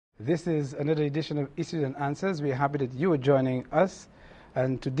This is another edition of Issues and Answers. We are happy that you are joining us.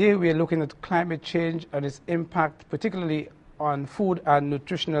 And today we are looking at climate change and its impact, particularly on food and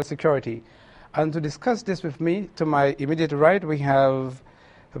nutritional security. And to discuss this with me, to my immediate right, we have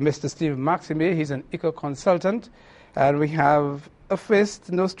Mr. Steve Maximay. He's an IICA consultant. And we have a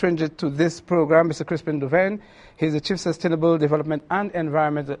first, no stranger to this program, Mr. Crispin Duverne. He's the Chief Sustainable Development and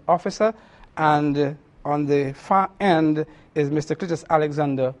Environmental Officer. And on the far end is Mr. Cletus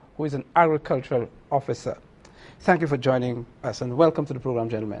Alexander, who is an agricultural officer. Thank you for joining us, and welcome to the program,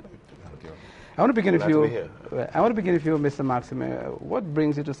 gentlemen. Thank you. I want to begin with you, Mr. Maximay. What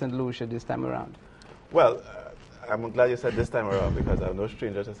brings you to St. Lucia this time around? Well, I'm glad you said this time around because I'm no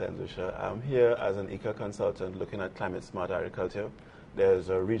stranger to St. Lucia. I'm here as an IICA consultant looking at climate-smart agriculture. There's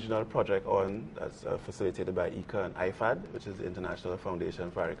a regional project on that's facilitated by IICA and IFAD, which is the International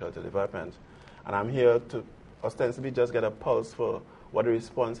Foundation for Agricultural Development. And I'm here to ostensibly just get a pulse for what the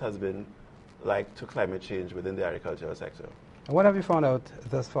response has been like to climate change within the agricultural sector. What have you found out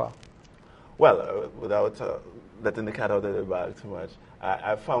thus far? Well, without letting the cat out of the bag too much,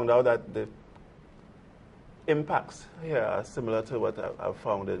 I found out that the impacts here are similar to what I've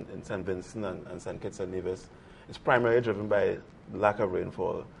found in St. Vincent and St. Kitts and Nevis. It's primarily driven by lack of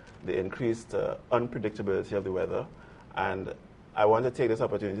rainfall, the increased unpredictability of the weather, and I want to take this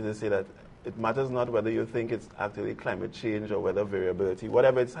opportunity to say that it matters not whether you think it's actually climate change or weather variability.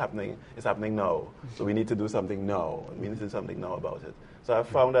 Whatever is happening now. So we need to do something now. We need to do something now about it. So I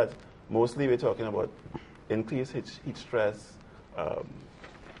found that mostly we're talking about increased heat stress,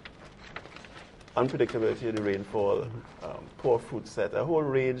 unpredictability of the rainfall, poor food set, a whole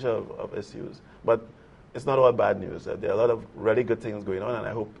range of issues. But it's not all bad news. There are a lot of really good things going on, and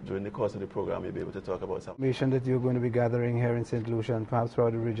I hope during the course of the program you'll be able to talk about some. Information that you're going to be gathering here in St. Lucia and perhaps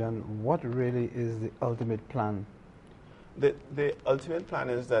throughout the region. What really is the ultimate plan? The ultimate plan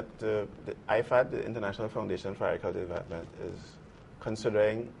is that the IFAD, the International Foundation for Agricultural Development, is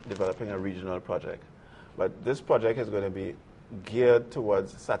considering developing a regional project. But this project is going to be geared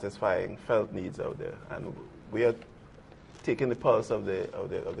towards satisfying felt needs out there, and we are taking the pulse of the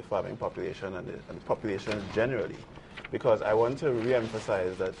farming population and the population generally, because I want to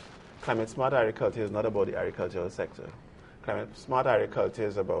re-emphasize that climate-smart agriculture is not about the agricultural sector. Climate-smart agriculture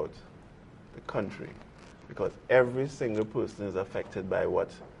is about the country, because every single person is affected by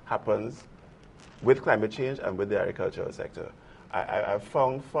what happens with climate change and with the agricultural sector. I've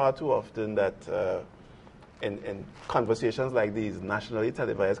found far too often that in conversations like these, nationally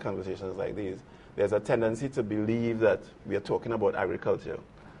televised conversations like these, there's a tendency to believe that we are talking about agriculture.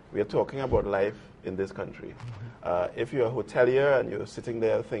 We are talking about life in this country. If you're a hotelier and you're sitting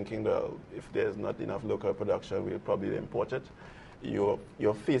there thinking, well, if there's not enough local production, we'll probably import it,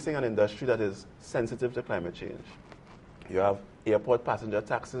 you're facing an industry that is sensitive to climate change. You have airport passenger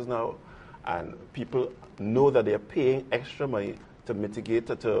taxes now, and people know that they're paying extra money to mitigate,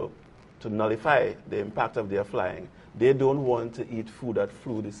 to nullify the impact of their flying. They don't want to eat food that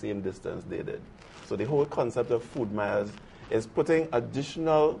flew the same distance they did. So the whole concept of food miles is putting an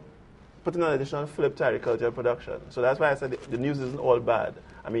additional flip to agricultural production. So that's why I said the news isn't all bad.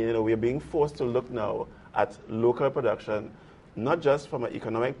 I mean, we're being forced to look now at local production, not just from an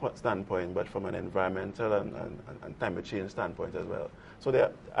economic standpoint, but from an environmental and climate change standpoint as well. So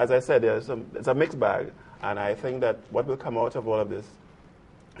there, as I said, it's a mixed bag, and I think that what will come out of all of this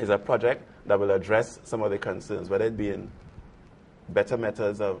is a project that will address some of the concerns, whether it be in better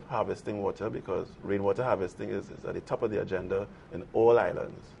methods of harvesting water, because rainwater harvesting is at the top of the agenda in all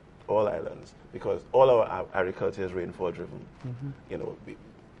islands, because all our agriculture is rainfall driven.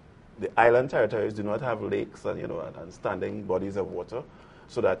 The island territories do not have lakes and and standing bodies of water,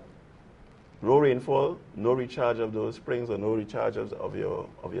 so that low rainfall, no recharge of those springs or no recharge of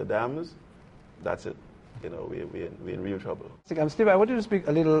your dams, that's it. We're in real trouble. Steve, I want you to speak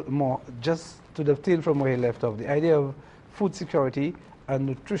a little more, just to dovetail from where he left off, the idea of food security and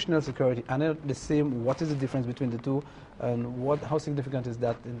nutritional security. Are they the same? What is the difference between the two, and how significant is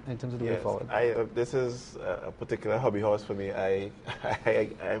that in terms of the way forward? This is a particular hobby horse for me. I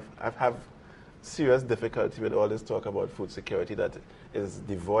have serious difficulty with all this talk about food security that is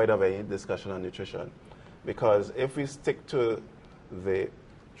devoid of any discussion on nutrition, because if we stick to the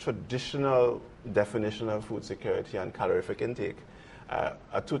traditional definition of food security and calorific intake,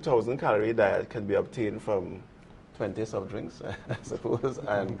 a 2,000 calorie diet can be obtained from 20 soft drinks, I suppose,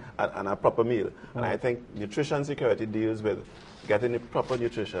 and a proper meal. And I think nutrition security deals with getting the proper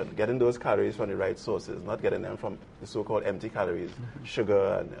nutrition, getting those calories from the right sources, not getting them from the so-called empty calories,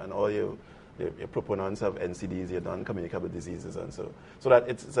 sugar and all your proponents of NCDs, your non-communicable diseases, and so that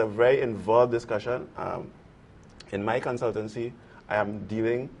it's a very involved discussion. In my consultancy, I am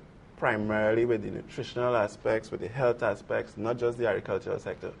dealing primarily with the nutritional aspects, with the health aspects, not just the agricultural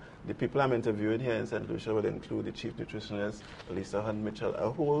sector. The people I'm interviewing here in St. Lucia will include the chief nutritionist, Lisa Hunt Mitchell, a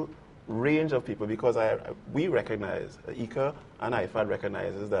whole range of people, because we recognize, IICA and IFAD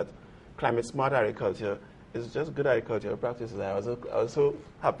recognizes that climate-smart agriculture is just good agricultural practices. I was so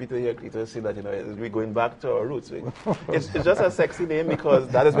happy to hear Cletus say that, we're going back to our roots. It's just a sexy name because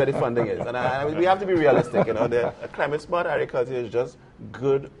that is where the funding is. And we have to be realistic, the climate-smart agriculture is just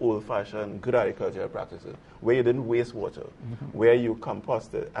good old-fashioned, good agricultural practices, where you didn't waste water, where you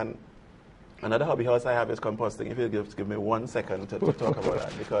compost it. And another hobby horse I have is composting. If you give me 1 second to talk about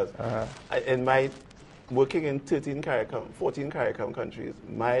that, because in my working in 14 CARICOM countries,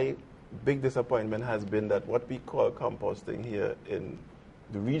 my big disappointment has been that what we call composting here in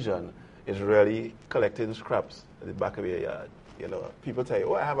the region is really collecting scraps at the back of your yard. People tell you,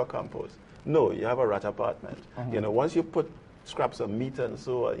 oh, I have a compost. No, you have a rat apartment. Once you put scraps of meat and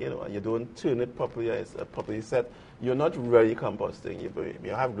so on, and you don't turn it properly, it's properly set, you're not really composting.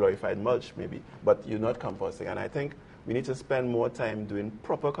 You have glorified mulch maybe, but you're not composting. And I think we need to spend more time doing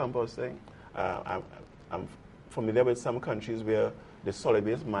proper composting. I'm familiar with some countries where the solid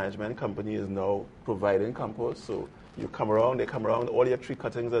waste management company is now providing compost. So they come around, all your tree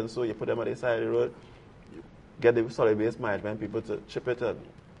cuttings and so, you put them on the side of the road, you get the solid waste management people to chip it and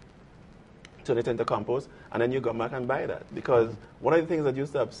turn it into compost, and then you go back and buy that. Because one of the things that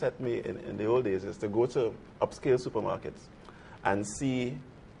used to upset me in the old days is to go to upscale supermarkets and see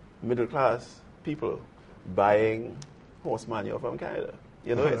middle-class people buying horse manure from Canada.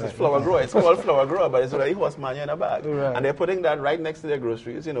 It's a flower grower. It's called flower grower, but it's really horse manure in a bag. Right. And they're putting that right next to their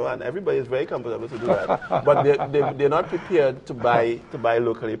groceries, and everybody is very comfortable to do that. But they're not prepared to buy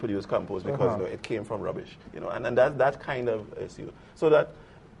locally produced compost because it came from rubbish. And that's that kind of issue. So that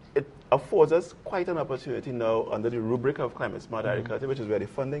it affords us quite an opportunity now under the rubric of climate-smart agriculture, which is where the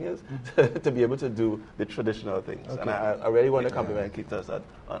funding is, to be able to do the traditional things. Okay. And I really want to compliment Cletus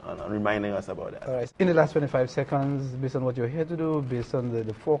on reminding us about that. All right. In the last 25 seconds, based on what you're here to do, based on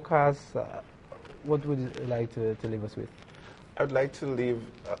the forecast, what would you like to leave us with? I would like to leave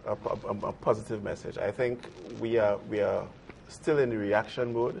a positive message. I think we are still in the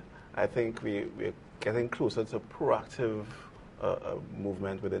reaction mode. I think we're getting closer to proactive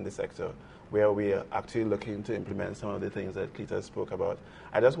movement within the sector, where we are actually looking to implement some of the things that Cletus spoke about.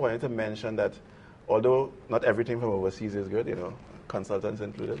 I just wanted to mention that although not everything from overseas is good, consultants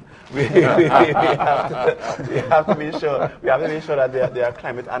included, we have to be sure that there are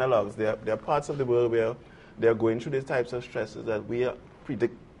climate analogs. There are parts of the world where they are going through these types of stresses that we are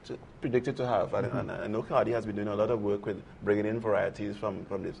predicted to have. And I know Cardi has been doing a lot of work with bringing in varieties from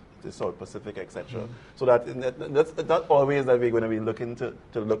the South Pacific, etc. So that's not always that we're going to be looking to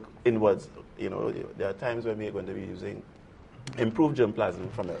look inwards. There are times when we're going to be using improved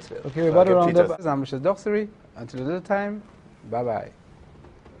germplasm from elsewhere. Okay, we're about to round up. I'm Mr. Doxery. Until another time, bye-bye.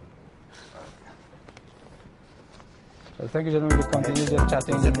 Well, thank you, gentlemen. We'll continue just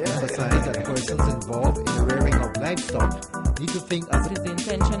chatting. Emphasize that persons involved in the rearing of livestock need to think of it is the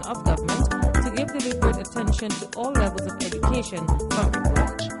intention of government to give deliberate attention to all levels of education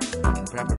from